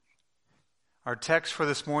Our text for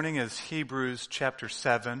this morning is Hebrews chapter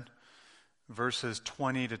 7, verses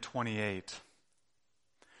 20 to 28.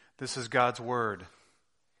 This is God's word.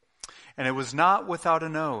 And it was not without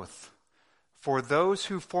an oath, for those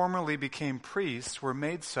who formerly became priests were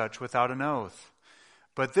made such without an oath.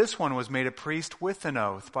 But this one was made a priest with an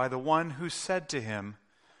oath by the one who said to him,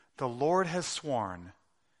 "The Lord has sworn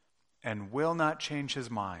and will not change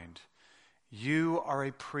his mind. You are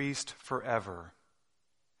a priest forever."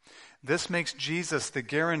 This makes Jesus the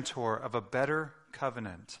guarantor of a better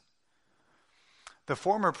covenant. The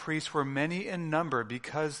former priests were many in number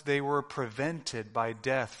because they were prevented by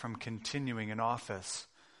death from continuing in office.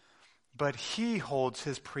 But he holds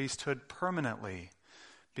his priesthood permanently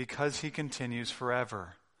because he continues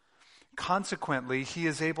forever. Consequently, he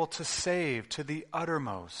is able to save to the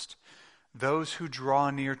uttermost those who draw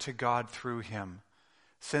near to God through him,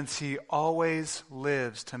 since he always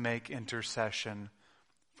lives to make intercession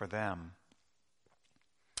for them.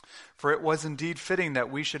 For it was indeed fitting that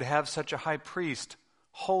we should have such a high priest,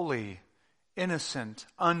 holy, innocent,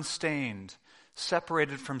 unstained,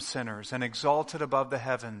 separated from sinners, and exalted above the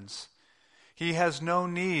heavens. He has no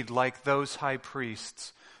need, like those high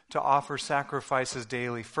priests, to offer sacrifices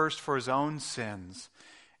daily, first for his own sins,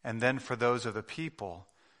 and then for those of the people,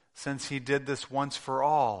 since he did this once for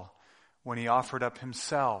all when he offered up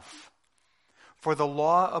himself. For the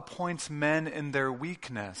law appoints men in their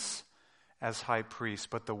weakness as high priests,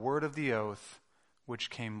 but the word of the oath, which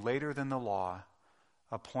came later than the law,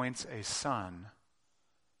 appoints a son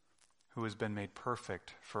who has been made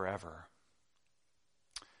perfect forever.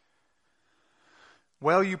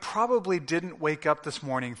 Well, you probably didn't wake up this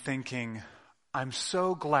morning thinking, "I'm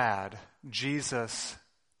so glad Jesus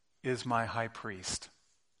is my high priest."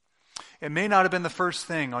 It may not have been the first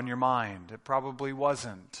thing on your mind. It probably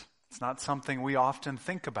wasn't. It's not something we often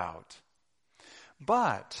think about.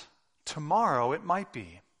 But tomorrow it might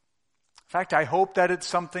be. In fact, I hope that it's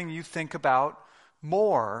something you think about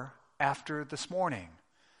more after this morning.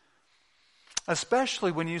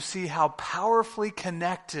 Especially when you see how powerfully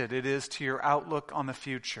connected it is to your outlook on the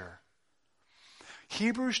future.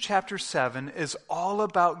 Hebrews chapter 7 is all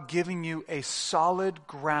about giving you a solid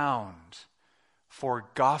ground for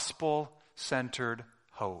gospel-centered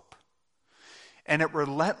hope. And it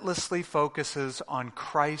relentlessly focuses on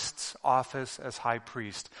Christ's office as high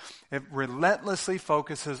priest. It relentlessly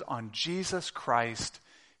focuses on Jesus Christ,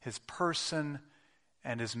 his person,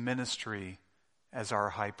 and his ministry as our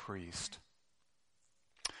high priest.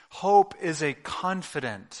 Hope is a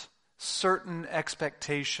confident, certain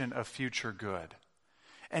expectation of future good.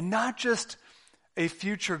 And not just a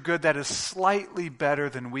future good that is slightly better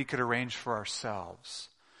than we could arrange for ourselves,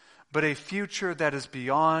 but a future that is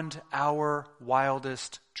beyond our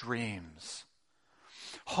wildest dreams.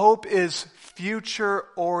 Hope is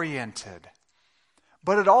future-oriented,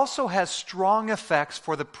 but it also has strong effects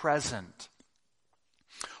for the present.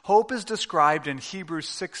 Hope is described in Hebrews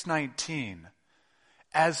 6:19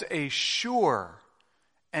 as a sure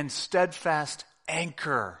and steadfast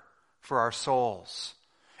anchor for our souls.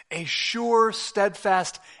 A sure,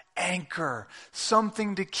 steadfast anchor,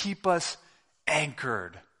 something to keep us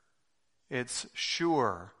anchored. It's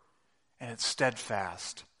sure and it's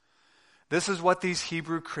steadfast. This is what these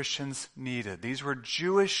Hebrew Christians needed. These were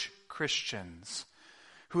Jewish Christians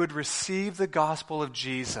who had received the gospel of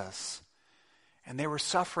Jesus, and they were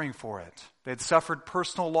suffering for it. They had suffered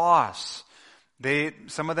personal loss.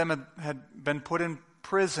 Some of them had been put in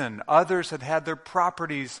prison. Others had had their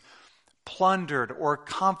properties plundered or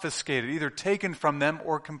confiscated, either taken from them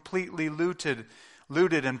or completely looted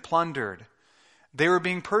and plundered. They were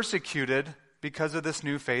being persecuted because of this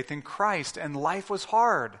new faith in Christ, and life was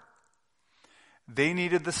hard. They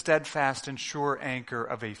needed the steadfast and sure anchor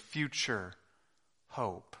of a future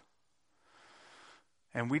hope.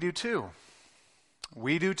 And we do too.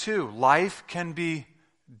 We do too. Life can be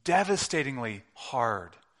devastatingly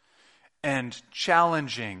hard and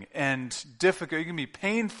challenging and difficult. It can be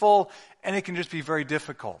painful and it can just be very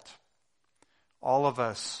difficult. All of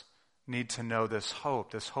us need to know this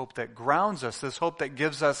hope that grounds us, this hope that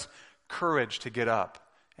gives us courage to get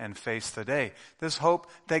up and face the day, this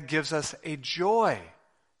hope that gives us a joy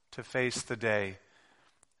to face the day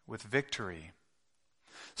with victory.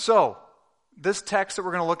 So, this text that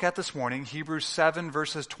we're going to look at this morning, Hebrews 7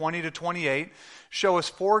 verses 20 to 28, show us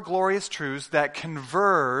four glorious truths that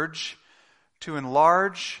converge to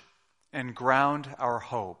enlarge and ground our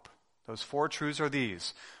hope. Those four truths are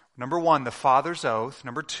these. Number 1, the Father's oath.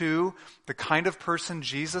 Number 2, the kind of person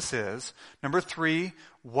Jesus is. Number 3,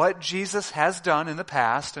 what Jesus has done in the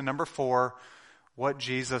past. And number 4, what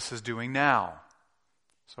Jesus is doing now.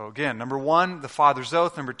 So again, number 1, the Father's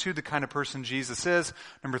oath. Number 2, the kind of person Jesus is.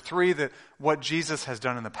 Number 3, what Jesus has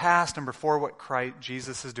done in the past. Number 4, what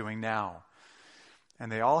Jesus is doing now. And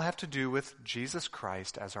they all have to do with Jesus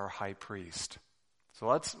Christ as our high priest. So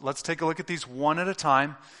let's take a look at these one at a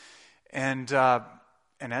time. And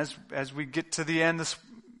as we get to the end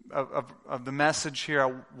of the message here,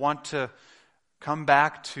 I want to come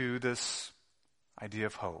back to this idea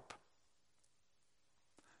of hope.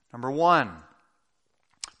 Number 1,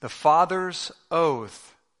 the Father's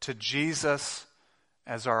oath to Jesus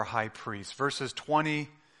as our high priest. Verses 20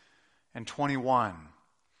 and 21.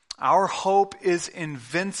 Our hope is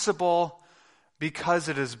invincible because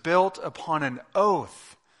it is built upon an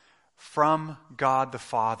oath from God the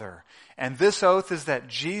Father. And this oath is that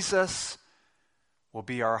Jesus will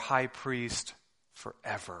be our high priest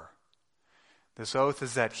forever. This oath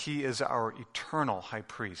is that he is our eternal high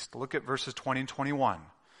priest. Look at verses 20 and 21.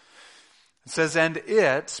 It says, and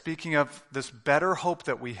it, speaking of this better hope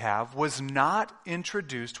that we have, was not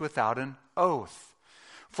introduced without an oath.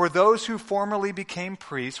 For those who formerly became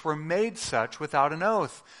priests were made such without an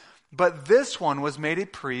oath. But this one was made a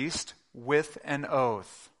priest with an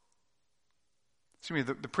oath. Excuse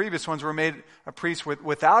me, the previous ones were made a priest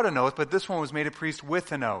without an oath, but this one was made a priest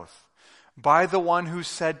with an oath. By the one who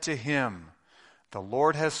said to him, the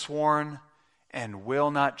Lord has sworn and will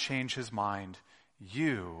not change his mind.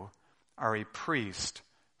 You are a priest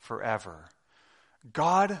forever.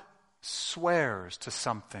 God swears to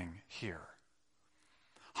something here.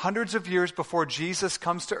 Hundreds of years before Jesus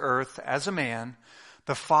comes to earth as a man,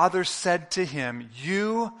 the Father said to him,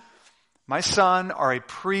 you, my son, are a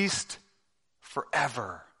priest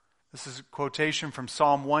forever. This is a quotation from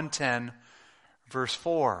Psalm 110, verse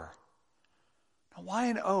 4. Now, why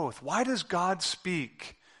an oath? Why does God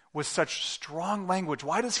speak with such strong language?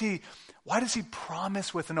 Why does he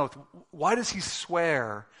promise with an oath? Why does he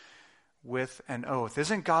swear with an oath?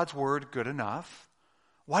 Isn't God's word good enough?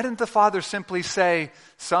 Why didn't the Father simply say,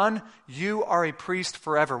 son, you are a priest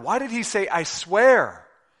forever? Why did he say, I swear,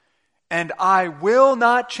 and I will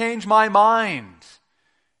not change my mind?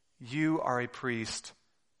 You are a priest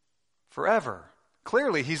forever.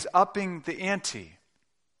 Clearly, he's upping the ante.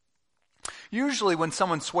 Usually when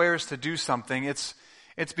someone swears to do something, it's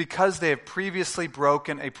because they have previously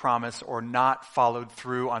broken a promise or not followed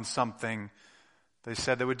through on something they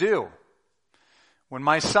said they would do. When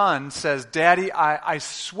my son says, Daddy, I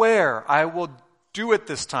swear I will do it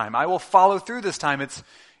this time. I will follow through this time. It's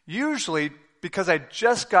usually because I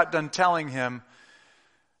just got done telling him,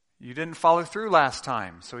 you didn't follow through last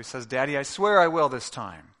time. So he says, Daddy, I swear I will this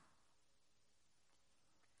time.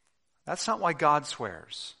 That's not why God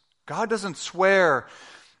swears. God doesn't swear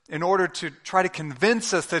in order to try to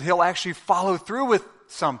convince us that he'll actually follow through with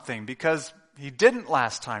something because he didn't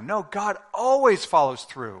last time. No, God always follows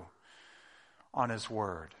through on his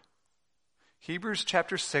word. Hebrews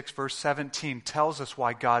chapter 6, verse 17 tells us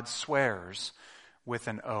why God swears with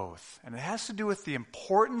an oath. And it has to do with the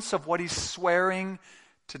importance of what he's swearing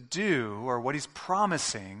to do or what he's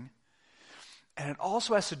promising. And it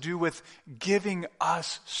also has to do with giving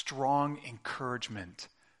us strong encouragement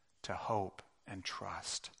to hope and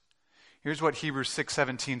trust. Here's what Hebrews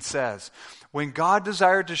 6:17 says. When God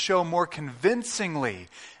desired to show more convincingly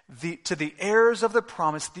to the heirs of the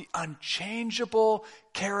promise the unchangeable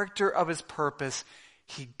character of his purpose,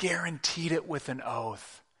 he guaranteed it with an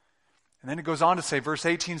oath. And then it goes on to say, verse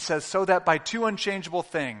 18 says, so that by two unchangeable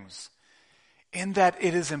things, in that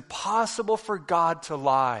it is impossible for God to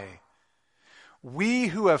lie, we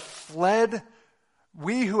who have fled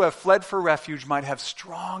for refuge might have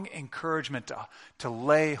strong encouragement to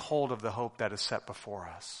lay hold of the hope that is set before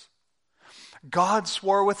us. God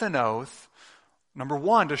swore with an oath, number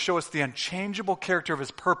one, to show us the unchangeable character of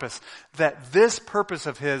his purpose, that this purpose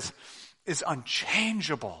of his is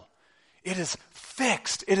unchangeable. It is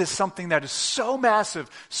fixed. It is something that is so massive,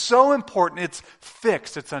 so important, it's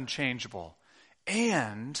fixed, it's unchangeable.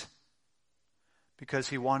 And because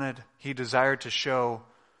he desired to show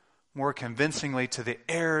more convincingly to the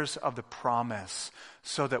heirs of the promise,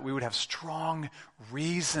 so that we would have strong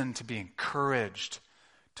reason to be encouraged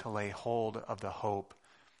to lay hold of the hope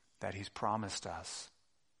that he's promised us.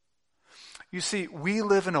 You see, we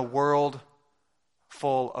live in a world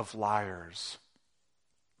full of liars.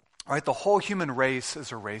 All right, the whole human race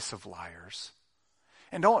is a race of liars.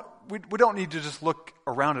 And we don't need to just look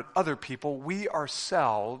around at other people. We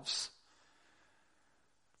ourselves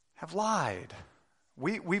have lied.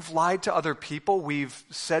 We've lied to other people. We've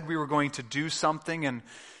said we were going to do something and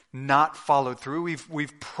not followed through.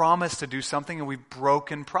 We've promised to do something and we've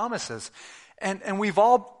broken promises. And we've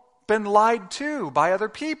all been lied to by other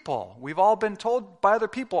people. We've all been told by other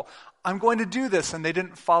people, I'm going to do this, and they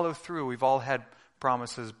didn't follow through. We've all had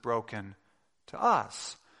promises broken to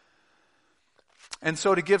us. And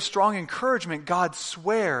so to give strong encouragement, God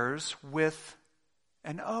swears with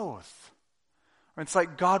an oath. It's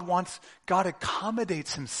like God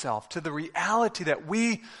accommodates himself to the reality that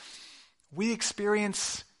we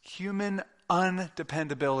experience human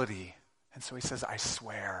undependability. And so he says, I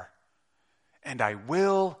swear, and I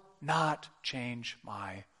will not change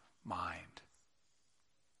my mind.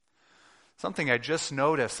 Something I just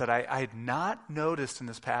noticed that I had not noticed in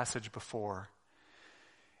this passage before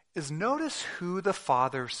is notice who the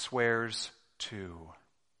Father swears to.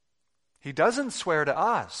 He doesn't swear to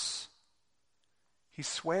us. He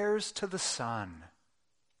swears to the Son.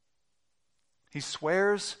 He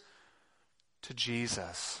swears to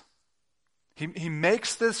Jesus. He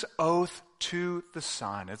makes this oath to the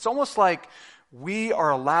Son. It's almost like we are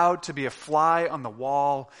allowed to be a fly on the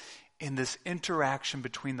wall in this interaction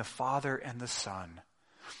between the Father and the Son.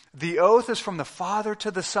 The oath is from the Father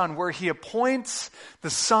to the Son, where he appoints the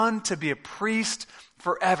Son to be a priest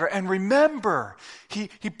forever. And remember, he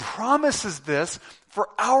promises this for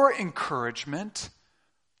our encouragement,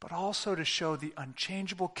 but also to show the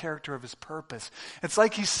unchangeable character of his purpose. It's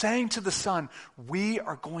like he's saying to the Son, we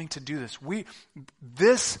are going to do this.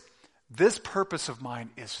 This purpose of mine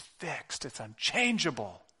is fixed. It's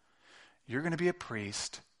unchangeable. You're going to be a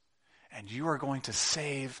priest, and you are going to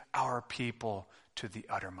save our people to the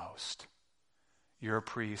uttermost. You're a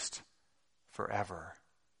priest forever.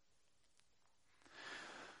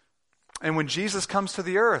 And when Jesus comes to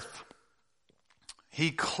the earth,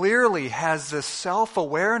 he clearly has this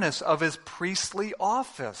self-awareness of his priestly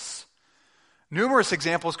office. Numerous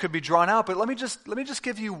examples could be drawn out, but let me just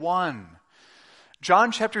give you one.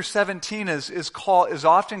 John chapter 17 is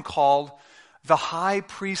often called the high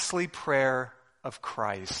priestly prayer of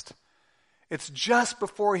Christ. It's just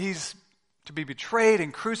before he's to be betrayed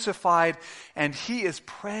and crucified, and he is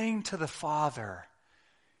praying to the Father.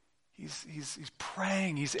 He's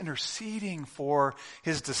praying, he's interceding for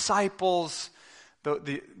his disciples,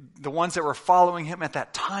 the ones that were following him at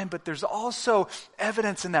that time, but there's also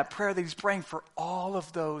evidence in that prayer that he's praying for all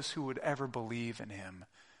of those who would ever believe in him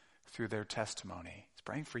through their testimony. He's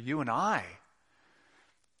praying for you and I.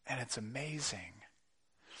 And it's amazing.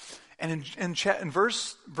 And in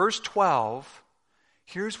verse 12,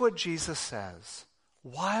 here's what Jesus says.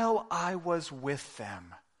 While I was with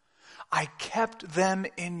them, I kept them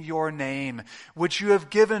in your name, which you have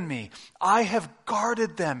given me. I have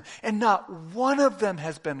guarded them, and not one of them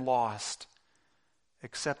has been lost,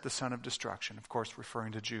 except the son of destruction, of course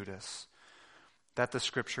referring to Judas, that the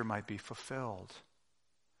scripture might be fulfilled.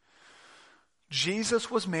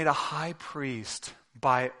 Jesus was made a high priest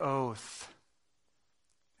by oath,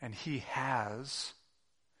 and he has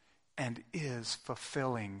and is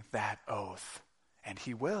fulfilling that oath, and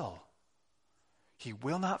he will. He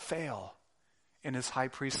will not fail in his high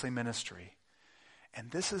priestly ministry.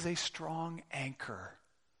 And this is a strong anchor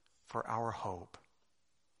for our hope.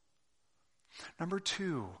 Number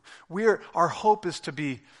two, our hope is to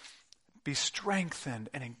be strengthened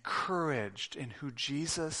and encouraged in who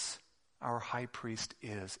Jesus, our high priest,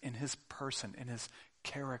 is, in his person, in his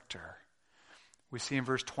character. We see in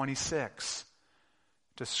verse 26,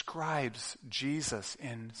 describes Jesus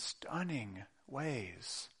in stunning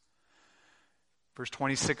ways. Verse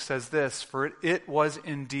 26 says this, for it was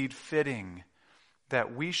indeed fitting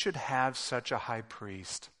that we should have such a high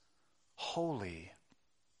priest, holy,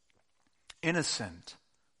 innocent,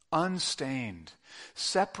 unstained,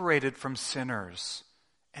 separated from sinners,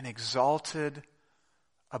 and exalted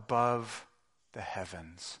above the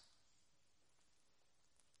heavens.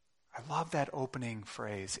 I love that opening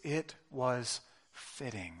phrase. It was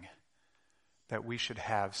fitting that we should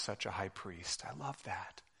have such a high priest. I love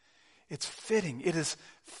that. It's fitting. It is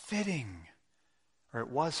fitting. Or it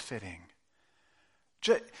was fitting.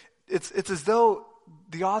 It's as though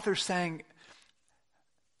the author's saying,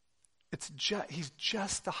 he's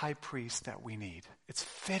just the high priest that we need. It's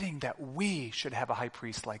fitting that we should have a high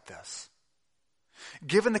priest like this.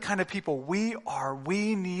 Given the kind of people we are,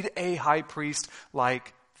 we need a high priest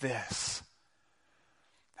like this.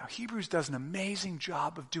 Now, Hebrews does an amazing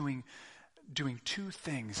job of doing two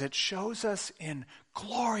things. It shows us in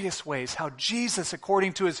glorious ways how Jesus,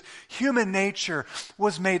 according to his human nature,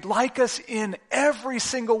 was made like us in every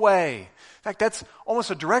single way. In fact, that's almost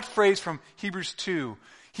a direct phrase from Hebrews 2.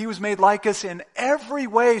 He was made like us in every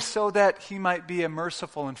way so that he might be a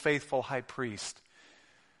merciful and faithful high priest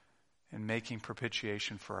in making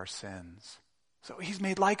propitiation for our sins. So he's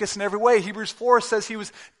made like us in every way. Hebrews 4 says he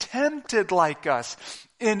was tempted like us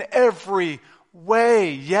in every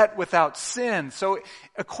way, yet without sin. So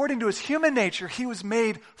according to his human nature, he was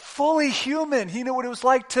made fully human. He knew what it was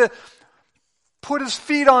like to put his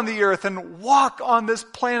feet on the earth and walk on this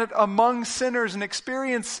planet among sinners and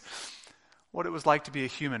experience what it was like to be a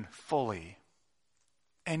human fully.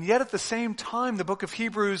 And yet at the same time, the book of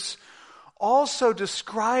Hebrews also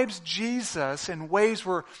describes Jesus in ways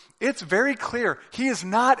where it's very clear he is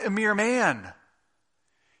not a mere man.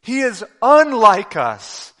 He is unlike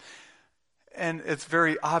us. And it's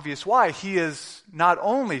very obvious why. He is not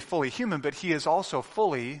only fully human, but he is also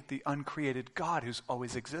fully the uncreated God who's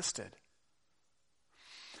always existed.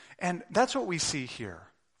 And that's what we see here.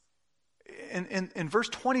 In verse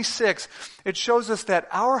 26, it shows us that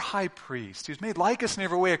our high priest, he's made like us in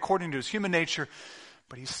every way according to his human nature,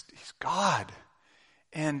 but he's God.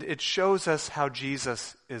 And it shows us how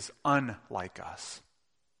Jesus is unlike us.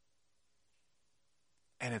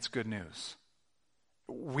 And it's good news.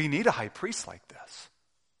 We need a high priest like this.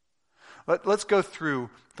 Let's go through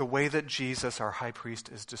the way that Jesus, our high priest,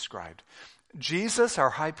 is described. Jesus, our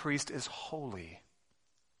high priest, is holy.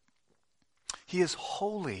 He is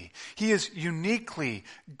holy. He is uniquely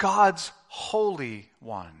God's Holy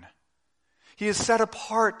One. He is set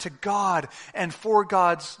apart to God and for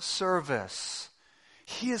God's service.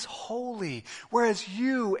 He is holy, whereas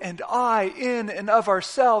you and I, in and of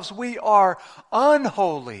ourselves, we are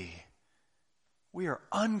unholy. We are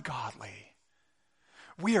ungodly.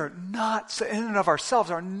 We are not, in and of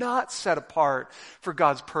ourselves, are not set apart for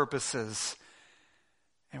God's purposes.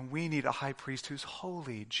 And we need a high priest who's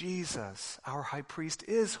holy. Jesus, our high priest,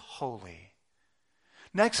 is holy.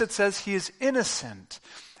 Next it says he is innocent.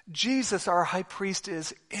 Jesus, our high priest,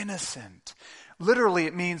 is innocent. Literally,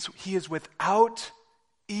 it means he is without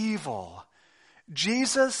evil.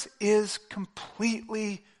 Jesus is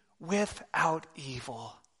completely without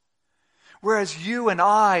evil. Whereas you and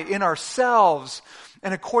I, in ourselves,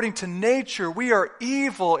 and according to nature, we are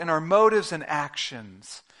evil in our motives and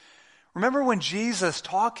actions. Remember when Jesus,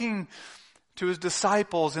 talking to his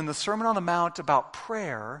disciples in the Sermon on the Mount about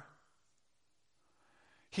prayer,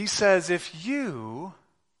 he says, if you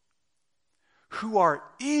who are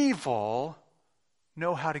evil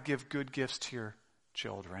know how to give good gifts to your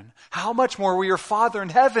children, how much more will your Father in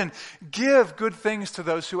heaven give good things to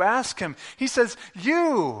those who ask him? He says,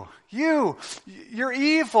 you're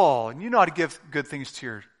evil, and you know how to give good things to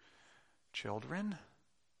your children.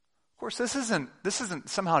 Of course, this isn't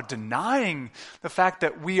somehow denying the fact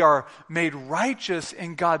that we are made righteous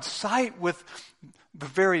in God's sight with the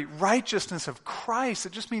very righteousness of Christ.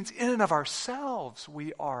 It just means in and of ourselves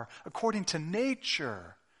we are, according to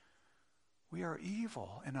nature, we are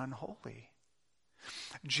evil and unholy.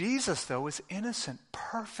 Jesus, though, is innocent,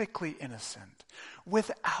 perfectly innocent,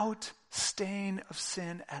 without stain of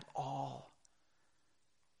sin at all.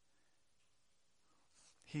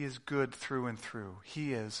 He is good through and through.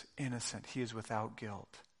 He is innocent. He is without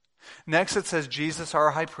guilt. Next it says Jesus,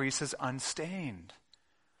 our high priest, is unstained.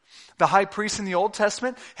 The high priest in the Old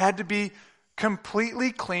Testament had to be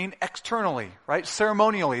completely clean externally, right?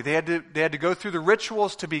 Ceremonially. They had to go through the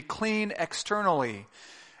rituals to be clean externally.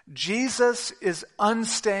 Jesus is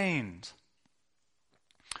unstained,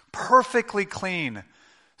 perfectly clean,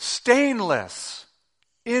 stainless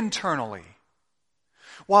internally.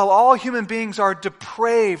 While all human beings are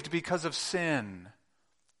depraved because of sin.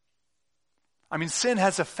 I mean, sin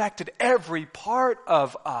has affected every part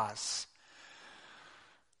of us.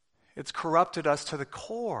 It's corrupted us to the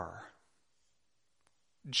core.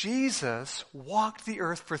 Jesus walked the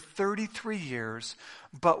earth for 33 years,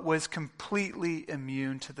 but was completely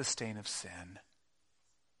immune to the stain of sin.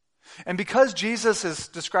 And because Jesus is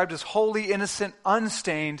described as holy, innocent,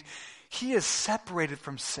 unstained, he is separated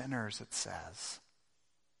from sinners, it says.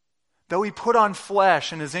 Though he put on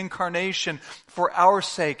flesh in his incarnation for our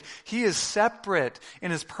sake, he is separate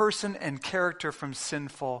in his person and character from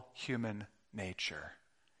sinful human nature.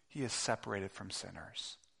 He is separated from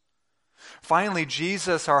sinners. Finally,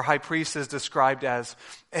 Jesus, our high priest, is described as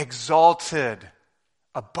exalted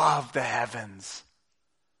above the heavens.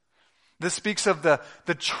 This speaks of the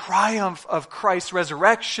triumph of Christ's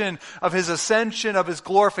resurrection, of his ascension, of his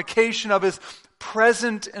glorification, of his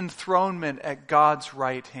present enthronement at God's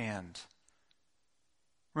right hand.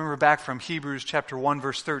 Remember back from Hebrews chapter 1,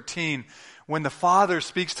 verse 13, when the Father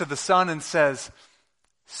speaks to the Son and says,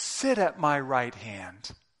 "Sit at my right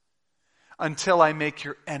hand until I make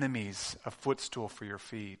your enemies a footstool for your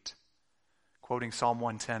feet." Quoting Psalm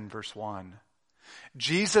 110, verse 1.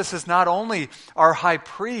 Jesus is not only our high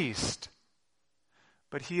priest,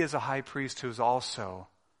 but he is a high priest who is also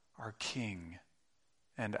our king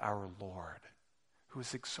and our Lord, who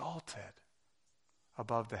is exalted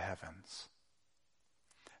above the heavens.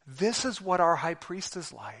 This is what our high priest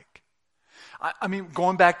is like. I mean,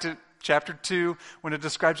 going back to chapter 2, when it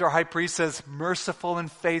describes our high priest as merciful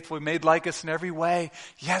and faithful, made like us in every way.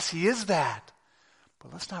 Yes, he is that.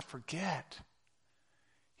 But let's not forget,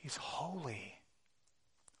 he's holy,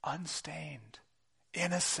 unstained,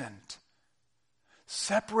 innocent,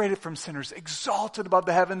 separated from sinners, exalted above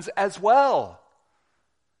the heavens as well.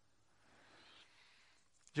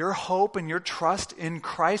 Your hope and your trust in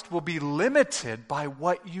Christ will be limited by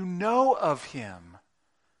what you know of him.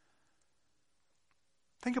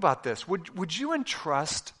 Think about this. Would you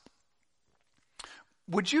trust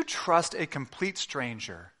a complete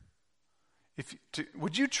stranger?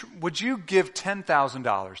 Would you give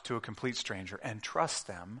 $10,000 to a complete stranger and trust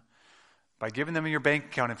them by giving them your bank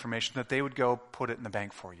account information that they would go put it in the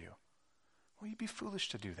bank for you? Well, you'd be foolish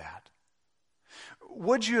to do that.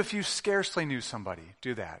 Would you, if you scarcely knew somebody,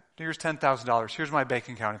 do that? Here's $10,000. Here's my bank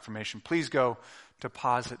account information. Please go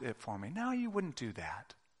deposit it for me. No, you wouldn't do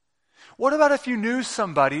that. What about if you knew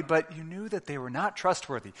somebody, but you knew that they were not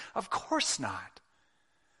trustworthy? Of course not.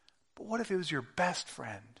 But what if it was your best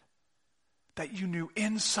friend that you knew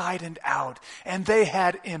inside and out, and they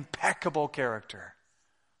had impeccable character?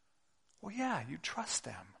 Well, yeah, you trust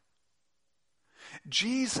them.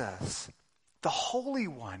 Jesus, the Holy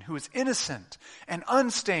One, who is innocent and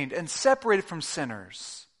unstained and separated from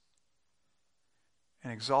sinners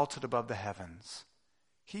and exalted above the heavens,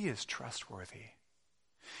 he is trustworthy.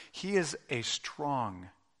 He is a strong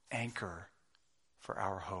anchor for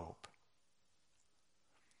our hope.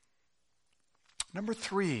 Number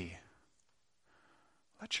 3,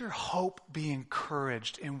 let your hope be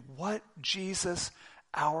encouraged in what Jesus,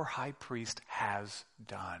 our high priest, has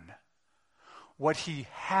done. What he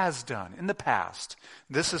has done in the past.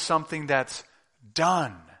 This is something that's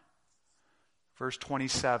done. Verse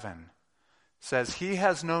 27 says, he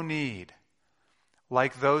has no need,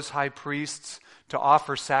 like those high priests, to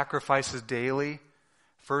offer sacrifices daily,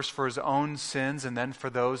 first for his own sins and then for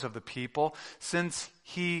those of the people, since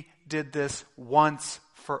he did this once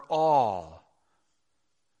for all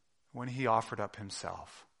when he offered up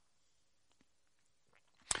himself.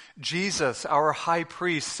 Jesus, our high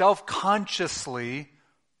priest, self-consciously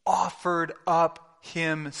offered up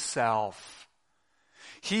himself.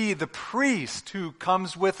 He, the priest who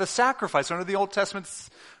comes with a sacrifice. Under the Old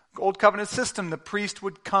Covenant system, the priest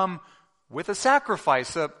would come with a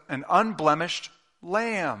sacrifice, an unblemished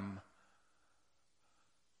lamb.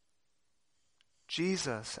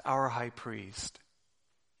 Jesus, our high priest,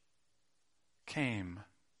 came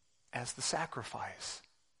as the sacrifice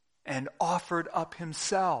and offered up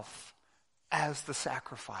himself as the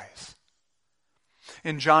sacrifice.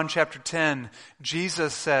 In John chapter 10,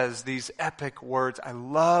 Jesus says these epic words. I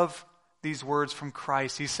love these words from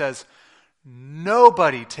Christ. He says,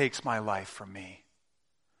 nobody takes my life from me.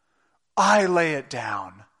 I lay it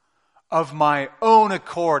down of my own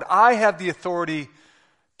accord. I have the authority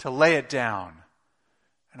to lay it down,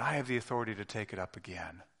 and I have the authority to take it up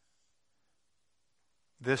again.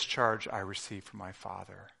 This charge I receive from my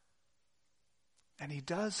Father. And he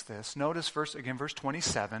does this. Notice verse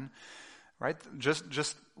 27, right?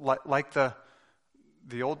 Just like the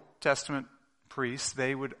Old Testament priests,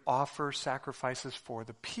 they would offer sacrifices for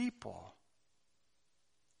the people.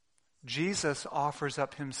 Jesus offers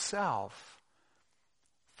up himself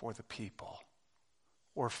for the people,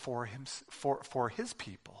 or for his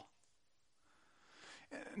people.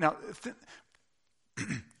 Now,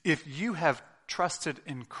 if you have trusted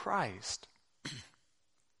in Christ,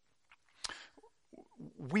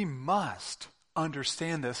 we must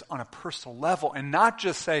understand this on a personal level and not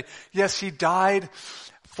just say, yes, he died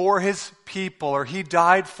for his people, or he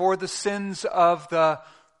died for the sins of the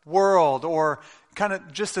world, or kind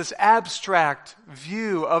of just this abstract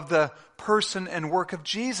view of the person and work of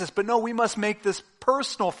Jesus. But no, we must make this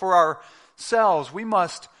personal for ourselves. We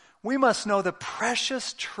must know the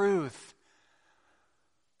precious truth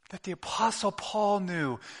that the Apostle Paul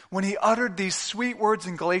knew when he uttered these sweet words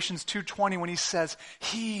in Galatians 2:20, when he says,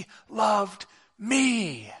 he loved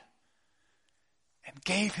me and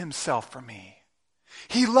gave himself for me.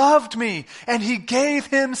 He loved me and he gave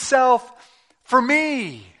himself for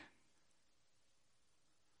me.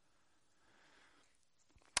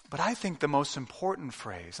 But I think the most important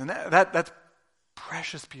phrase, and that's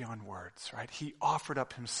precious beyond words, right? He offered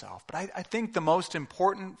up himself. But I think the most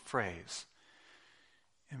important phrase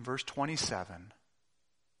in verse 27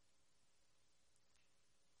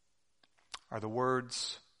 are the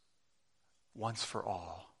words, once for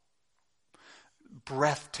all.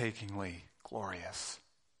 Breathtakingly glorious.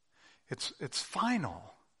 It's final.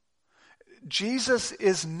 Jesus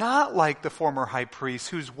is not like the former high priest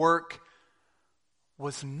whose work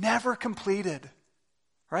was never completed,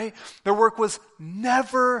 right? Their work was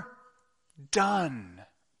never done.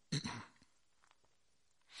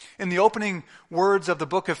 In the opening words of the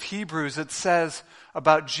book of Hebrews, it says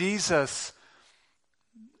about Jesus,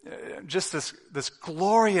 just this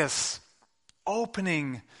glorious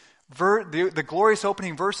opening, the glorious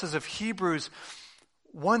opening verses of Hebrews.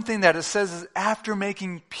 One thing that it says is, after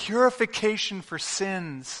making purification for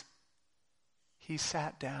sins, he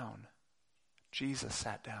sat down. Jesus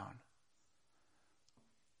sat down.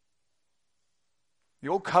 The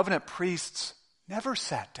old covenant priests never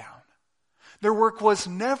sat down. Their work was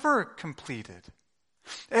never completed.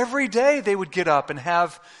 Every day they would get up and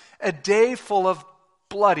have a day full of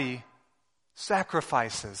bloody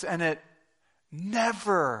sacrifices, and it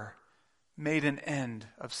never made an end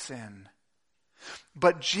of sin.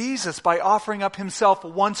 But Jesus, by offering up himself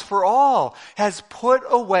once for all, has put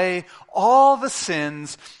away all the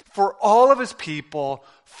sins for all of his people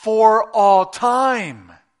for all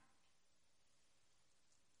time.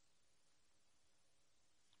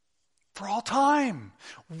 For all time.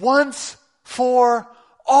 Once for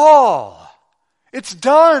all. It's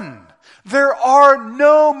done. There are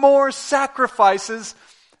no more sacrifices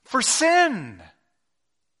for sin.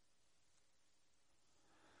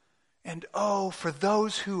 And oh, for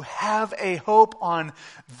those who have a hope on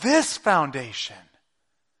this foundation,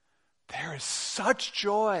 there is such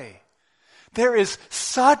joy. There is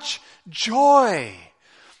such joy.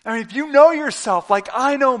 I mean, if you know yourself like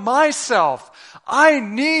I know myself, I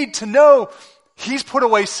need to know he's put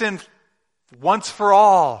away sin once for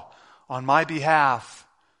all on my behalf.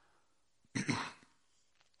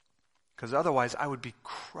 Because otherwise I would be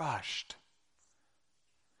crushed.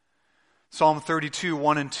 Psalm 32,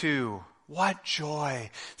 1 and 2. What joy.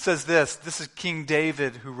 It says this. This is King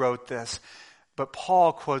David who wrote this. But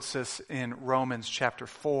Paul quotes this in Romans chapter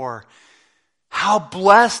 4. How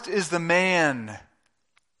blessed is the man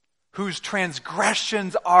whose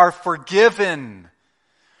transgressions are forgiven,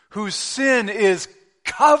 whose sin is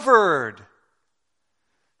covered.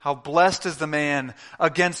 How blessed is the man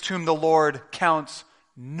against whom the Lord counts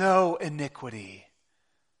no iniquity.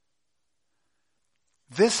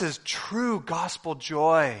 This is true gospel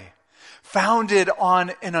joy, founded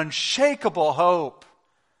on an unshakable hope.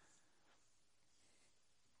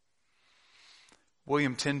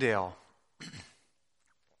 William Tyndale,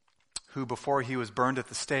 who before he was burned at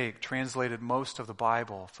the stake, translated most of the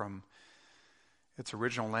Bible from its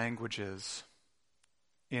original languages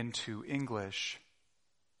into English.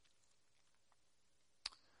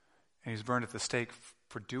 And he's burned at the stake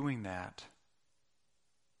for doing that.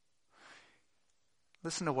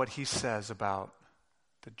 Listen to what he says about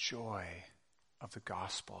the joy of the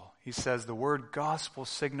gospel. He says the word gospel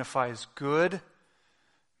signifies good,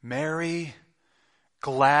 merry,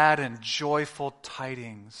 glad, and joyful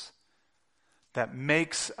tidings that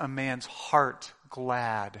makes a man's heart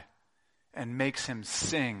glad and makes him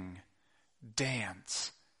sing,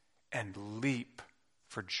 dance, and leap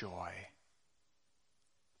for joy.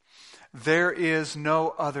 There is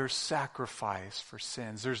no other sacrifice for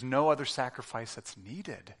sins. There's no other sacrifice that's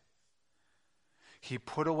needed. He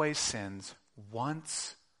put away sins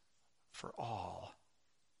once for all.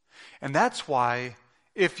 And that's why,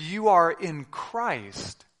 if you are in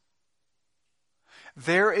Christ,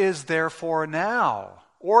 there is therefore now,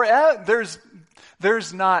 or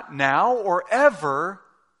there's not now or ever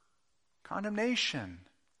condemnation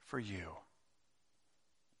for you.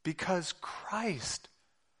 Because Christ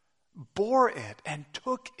bore it and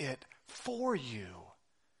took it for you.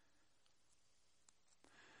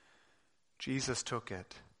 Jesus took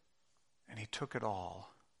it, and he took it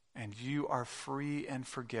all, and you are free and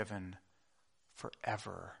forgiven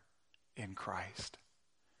forever in Christ.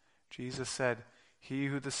 Jesus said, he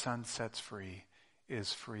who the Son sets free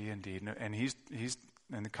is free indeed. And he's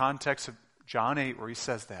in the context of John 8 where he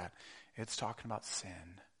says that, it's talking about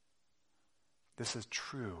sin. This is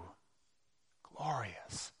true,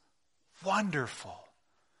 glorious, wonderful,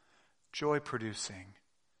 joy-producing,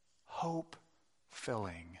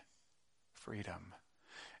 hope-filling freedom.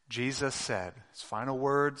 Jesus said, his final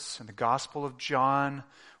words in the Gospel of John,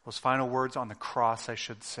 his final words on the cross, I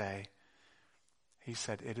should say, he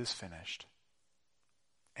said, it is finished.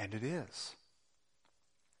 And it is.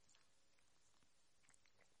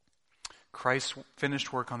 Christ's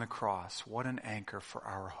finished work on the cross, what an anchor for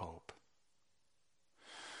our hope.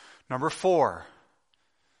 Number 4,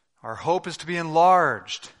 our hope is to be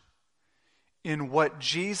enlarged in what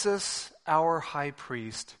Jesus, our high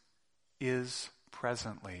priest, is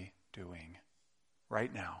presently doing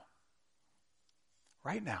right now.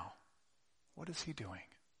 right now, what is he doing?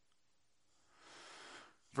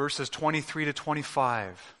 Verses 23 to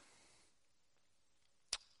 25.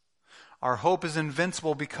 Our hope is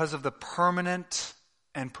invincible because of the permanent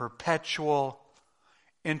and perpetual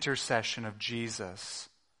intercession of Jesus,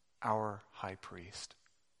 our high priest.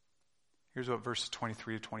 Here's what verses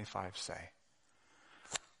 23 to 25 say.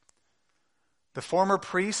 The former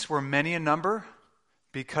priests were many in number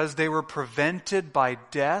because they were prevented by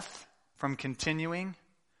death from continuing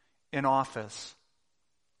in office.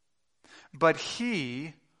 But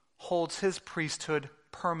he holds his priesthood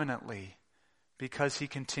permanently because he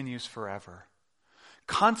continues forever.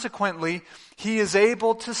 Consequently, he is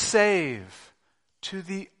able to save to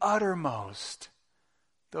the uttermost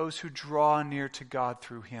those who draw near to God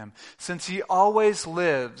through him, since he always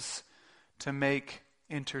lives to make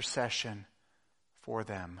intercession for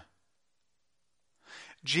them.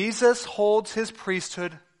 Jesus holds his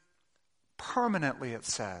priesthood permanently, it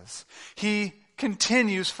says. He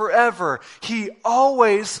continues forever. He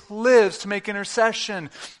always lives to make intercession.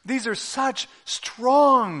 These are such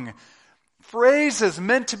strong phrases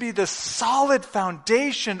meant to be the solid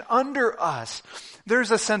foundation under us.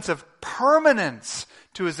 There's a sense of permanence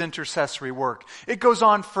to his intercessory work. It goes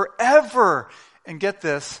on forever. And get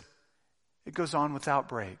this, it goes on without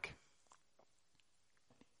break.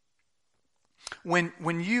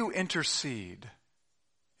 When you intercede,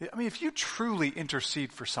 if you truly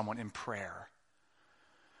intercede for someone in prayer,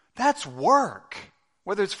 that's work.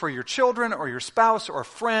 Whether it's for your children or your spouse or a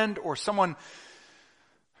friend or someone,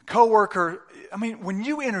 coworker. When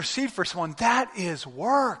you intercede for someone, that is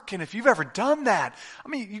work. And if you've ever done that,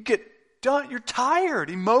 you get done, you're tired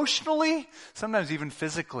emotionally, sometimes even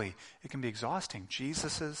physically. It can be exhausting.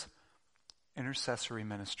 Jesus' intercessory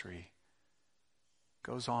ministry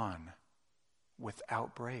goes on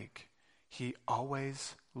without break. He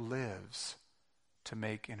always lives to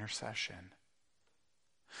make intercession.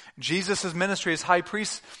 Jesus' ministry as high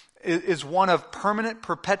priest is one of permanent,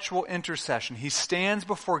 perpetual intercession. He stands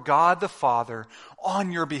before God the Father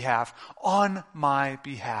on your behalf, on my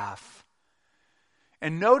behalf.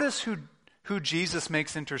 And notice who Jesus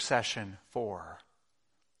makes intercession for.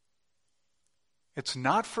 It's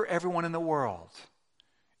not for everyone in the world.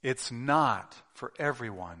 It's not for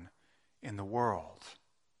everyone in the world.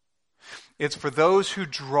 It's for those who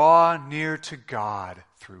draw near to God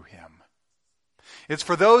through him. It's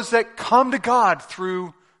for those that come to God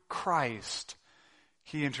through Christ.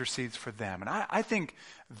 He intercedes for them. And I think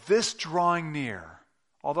this drawing near,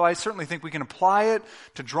 although I certainly think we can apply it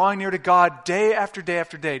to drawing near to God day after day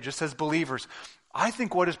after day, just as believers, I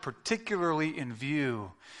think what is particularly in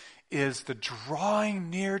view is the drawing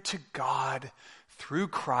near to God through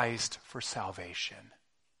Christ for salvation.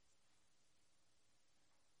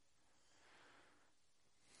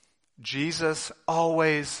 Jesus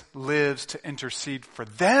always lives to intercede for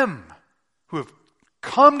them who have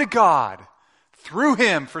come to God through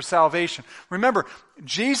him for salvation. Remember,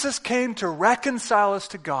 Jesus came to reconcile us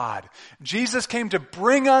to God. Jesus came to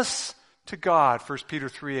bring us to God, 1 Peter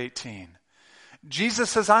 3:18. Jesus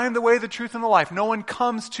says, I am the way, the truth, and the life. No one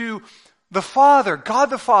comes to the Father, God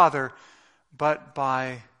the Father, but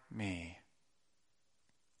by me.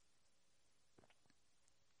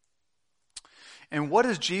 And what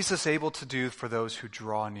is Jesus able to do for those who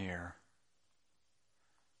draw near?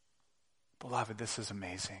 Beloved, this is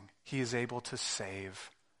amazing. He is able to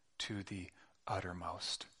save to the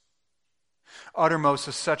uttermost. Uttermost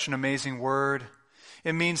is such an amazing word.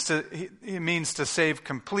 It means to save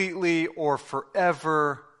completely or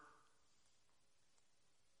forever.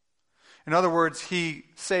 In other words, he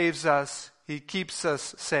saves us, he keeps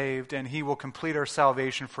us saved, and he will complete our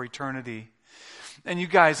salvation for eternity. And you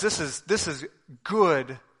guys, this is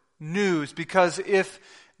good news, because if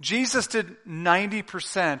Jesus did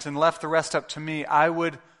 90% and left the rest up to me, I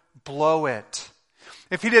would blow it.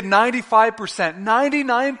 If he did 95%,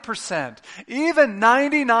 99%, even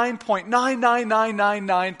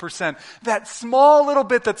 99.99999%, that small little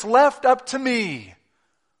bit that's left up to me,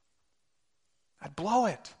 I'd blow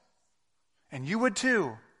it. And you would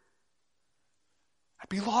too. I'd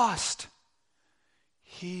be lost.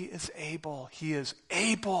 He is able,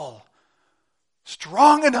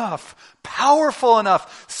 strong enough, powerful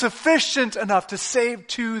enough, sufficient enough to save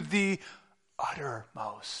to the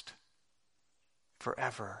uttermost,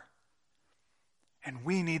 forever. And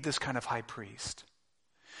we need this kind of high priest.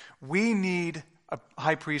 We need a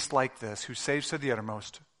high priest like this who saves to the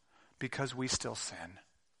uttermost because we still sin.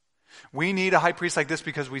 We need a high priest like this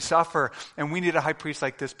because we suffer, and we need a high priest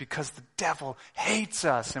like this because the devil hates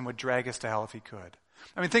us and would drag us to hell if he could.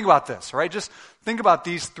 Think about this, all right? Just think about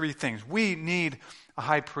these three things. We need a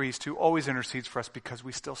high priest who always intercedes for us because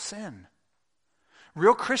we still sin.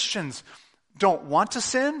 Real Christians don't want to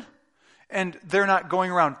sin, and they're not going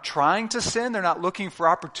around trying to sin. They're not looking for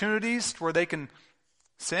opportunities where they can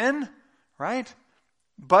sin, right?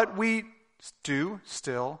 But we do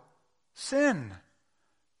still sin.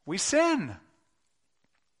 We sin.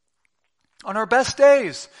 On our best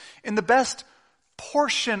days, in the best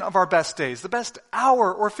portion of our best days, the best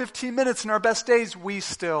hour or 15 minutes in our best days, we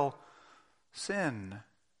still sin.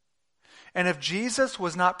 And if Jesus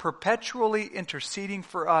was not perpetually interceding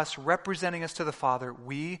for us, representing us to the Father,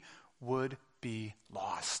 we would be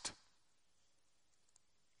lost.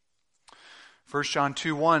 1 John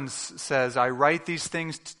 2:1 says, I write these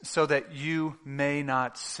things so that you may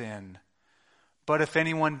not sin. But if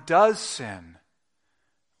anyone does sin,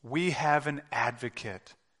 we have an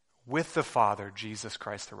advocate with the Father, Jesus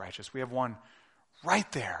Christ the righteous. We have one right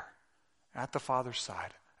there at the Father's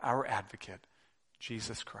side, our advocate,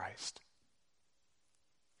 Jesus Christ.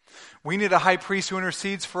 We need a high priest who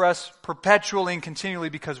intercedes for us perpetually and continually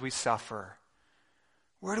because we suffer.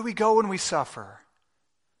 Where do we go when we suffer?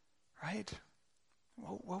 Right?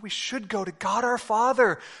 Well, we should go to God our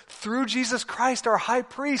Father through Jesus Christ, our high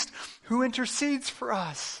priest, who intercedes for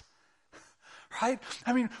us. Right?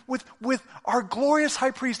 I mean, with our glorious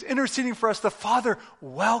high priest interceding for us, the Father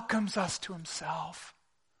welcomes us to himself.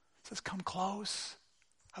 Says, come close.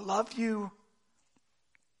 I love you.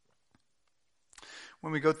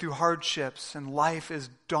 When we go through hardships and life is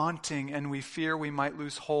daunting and we fear we might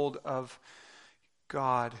lose hold of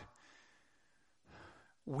God,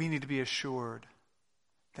 we need to be assured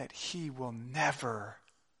that he will never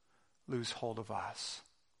lose hold of us.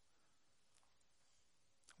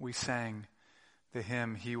 We sang the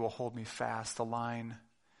hymn, He Will Hold Me Fast, the line,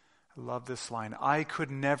 I love this line, I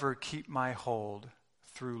could never keep my hold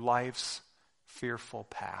through life's fearful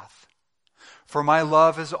path. For my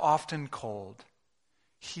love is often cold.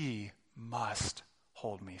 He must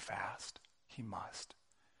hold me fast. He must.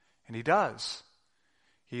 And he does.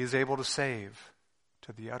 He is able to save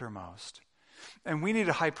to the uttermost. And we need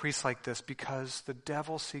a high priest like this because the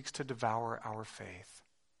devil seeks to devour our faith.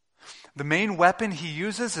 The main weapon he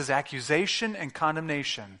uses is accusation and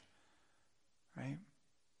condemnation. Right?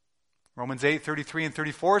 Romans 8:33 and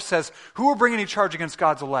 34 says, who will bring any charge against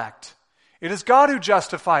God's elect? It is God who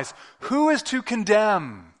justifies. Who is to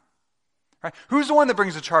condemn? Right? Who's the one that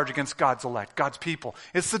brings a charge against God's elect, God's people?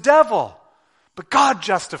 It's the devil. But God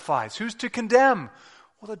justifies. Who's to condemn?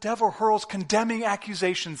 Well, the devil hurls condemning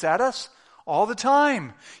accusations at us all the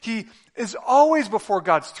time. He is always before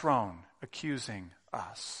God's throne accusing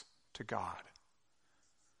us to God.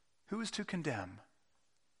 Who is to condemn?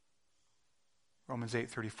 Romans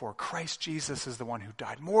 8:34. Christ Jesus is the one who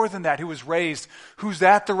died. More than that, who was raised, who's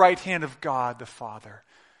at the right hand of God the Father,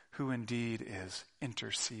 who indeed is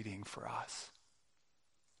interceding for us.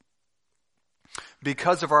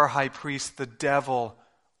 Because of our high priest, the devil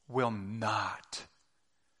will not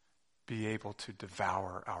be able to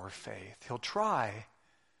devour our faith. He'll try,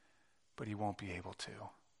 but he won't be able to.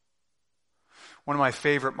 One of my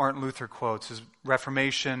favorite Martin Luther quotes is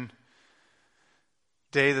Reformation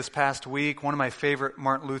Day this past week. One of my favorite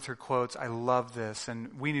Martin Luther quotes. I love this,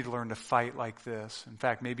 and we need to learn to fight like this. In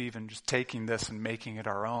fact, maybe even just taking this and making it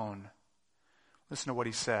our own. Listen to what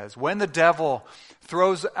he says. When the devil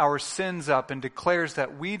throws our sins up and declares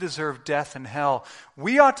that we deserve death and hell,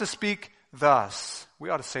 we ought to speak thus. We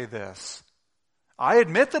ought to say this. I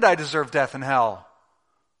admit that I deserve death and hell.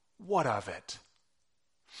 What of it?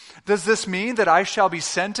 Does this mean that I shall be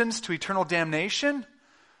sentenced to eternal damnation?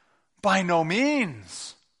 By no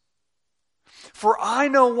means. For I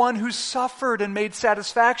know one who suffered and made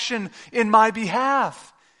satisfaction in my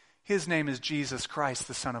behalf. His name is Jesus Christ,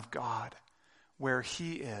 the Son of God. Where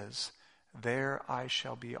he is, there I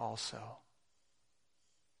shall be also.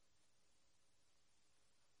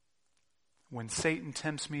 When Satan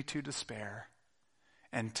tempts me to despair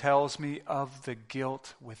and tells me of the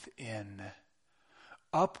guilt within,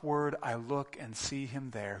 upward I look and see him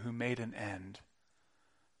there who made an end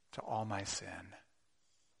to all my sin.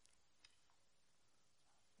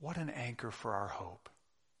 What an anchor for our hope.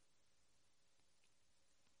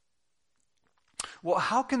 Well,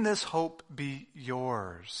 how can this hope be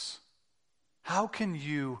yours? How can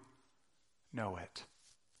you know it?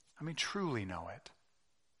 I mean, truly know it.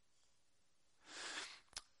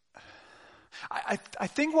 I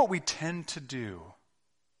think what we tend to do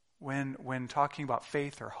when talking about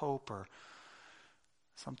faith or hope or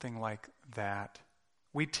something like that,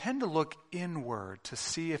 we tend to look inward to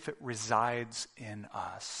see if it resides in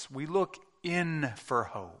us. We look in for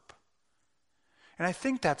hope. And I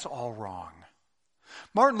think that's all wrong.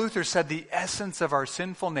 Martin Luther said the essence of our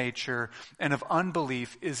sinful nature and of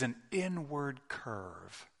unbelief is an inward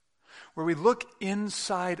curve, where we look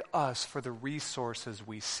inside us for the resources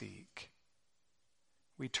we seek.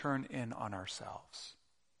 We turn in on ourselves.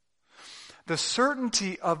 The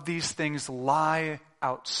certainty of these things lie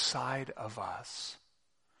outside of us,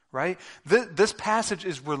 right? This passage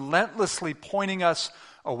is relentlessly pointing us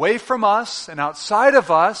away from us and outside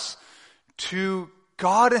of us to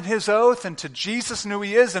God and his oath and to Jesus and who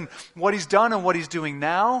he is and what he's done and what he's doing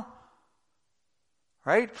now.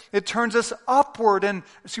 Right? It turns us outward and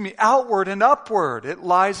upward. It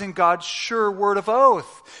lies in God's sure word of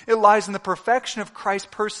oath. It lies in the perfection of Christ's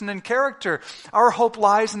person and character. Our hope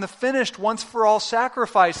lies in the finished once for all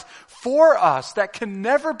sacrifice for us that can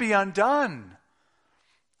never be undone.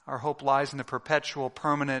 Our hope lies in the perpetual,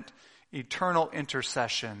 permanent, eternal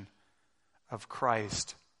intercession of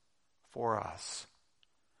Christ for us.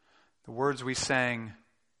 The words we sang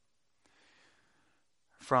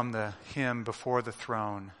from the hymn Before the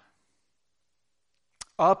Throne.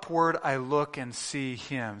 Upward I look and see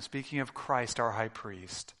him, speaking of Christ our high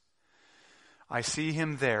priest. I see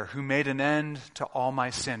him there who made an end to all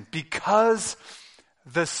my sin. Because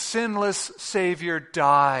the sinless Savior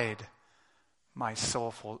died, my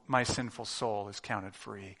sinful soul is counted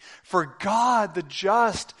free. For God the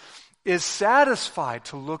just is satisfied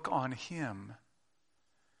to look on him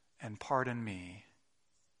and pardon me.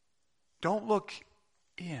 Don't look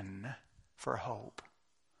in for hope.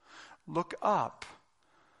 Look up.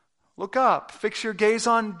 Look up. Fix your gaze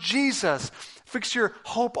on Jesus. Fix your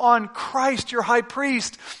hope on Christ, your high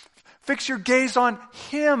priest. Fix your gaze on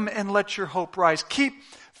him and let your hope rise. Keep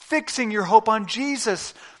fixing your hope on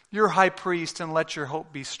Jesus, your high priest, and let your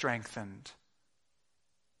hope be strengthened.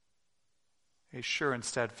 A sure and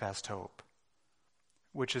steadfast hope,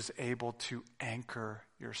 which is able to anchor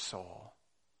your soul.